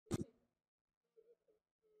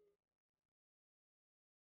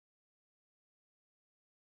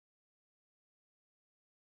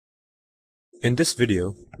In this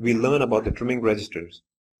video, we learn about the trimming registers.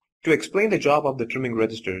 To explain the job of the trimming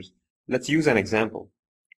registers, let's use an example.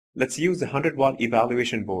 Let's use the 100-watt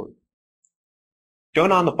evaluation board.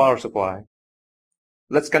 Turn on the power supply.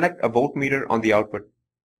 Let's connect a voltmeter on the output.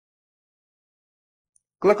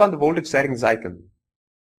 Click on the voltage settings icon.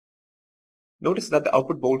 Notice that the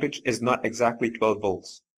output voltage is not exactly 12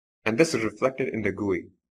 volts, and this is reflected in the GUI.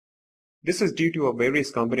 This is due to a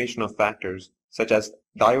various combination of factors such as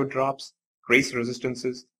diode drops, trace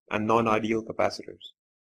resistances, and non-ideal capacitors.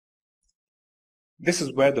 This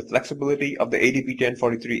is where the flexibility of the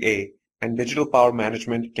ADP1043A and digital power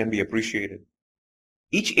management can be appreciated.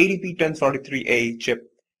 Each ADP1043A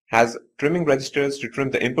chip has trimming registers to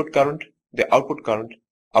trim the input current, the output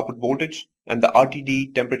voltage, and the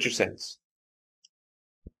RTD temperature sense.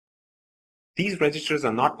 These registers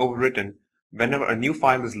are not overwritten whenever a new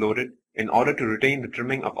file is loaded in order to retain the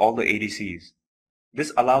trimming of all the ADCs.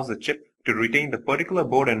 This allows the chip to retain the particular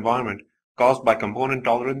board environment caused by component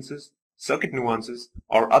tolerances, circuit nuances,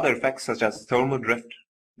 or other effects such as thermal drift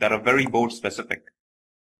that are very board specific.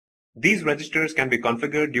 These registers can be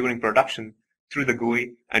configured during production through the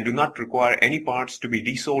GUI and do not require any parts to be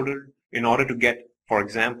desoldered in order to get, for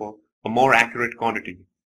example, a more accurate quantity.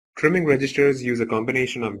 Trimming registers use a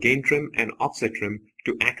combination of gain trim and offset trim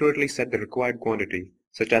to accurately set the required quantity,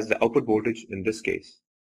 such as the output voltage in this case.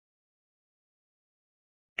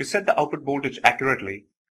 To set the output voltage accurately,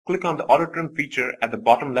 click on the Auto Trim feature at the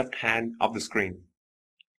bottom left hand of the screen.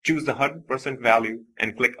 Choose the 100% value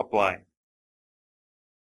and click Apply.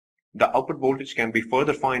 The output voltage can be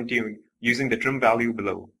further fine-tuned using the trim value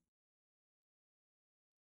below.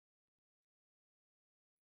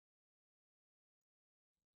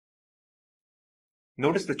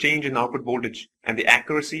 Notice the change in output voltage and the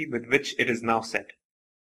accuracy with which it is now set.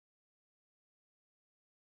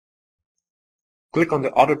 Click on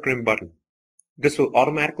the Auto Trim button. This will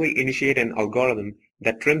automatically initiate an algorithm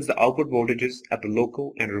that trims the output voltages at the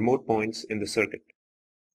local and remote points in the circuit.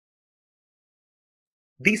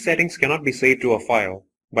 These settings cannot be saved to a file,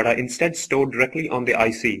 but are instead stored directly on the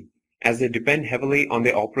IC, as they depend heavily on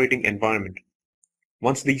the operating environment.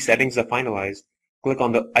 Once these settings are finalized, click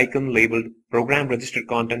on the icon labeled Program Registered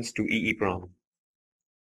Contents to EEPROM.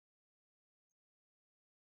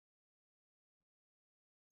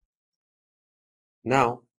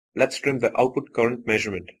 Now, let's trim the output current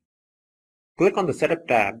measurement. Click on the Setup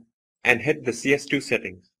tab and hit the CS2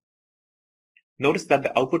 settings. Notice that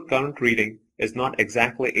the output current reading is not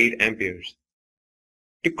exactly 8 amperes.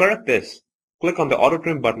 To correct this, click on the Auto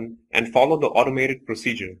Trim button and follow the automated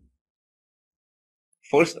procedure.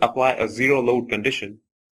 First apply a zero load condition,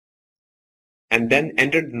 and then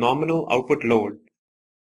enter the nominal output load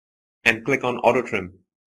and click on Auto Trim.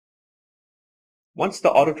 Once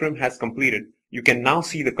the Auto Trim has completed, you can now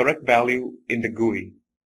see the correct value in the GUI.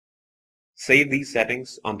 Save these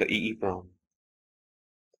settings on the EEPROM.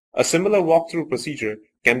 A similar walkthrough procedure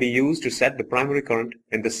can be used to set the primary current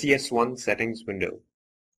in the CS1 settings window.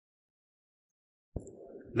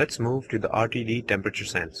 Let's move to the RTD temperature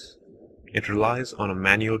sense. It relies on a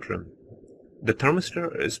manual trim. The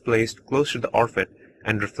thermistor is placed close to the ORFET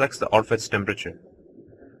and reflects the ORFET's temperature.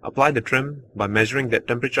 Apply the trim by measuring the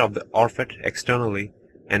temperature of the ORFET externally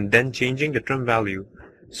and then changing the trim value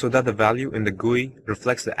so that the value in the GUI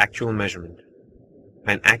reflects the actual measurement.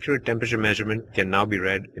 An accurate temperature measurement can now be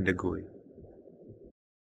read in the GUI.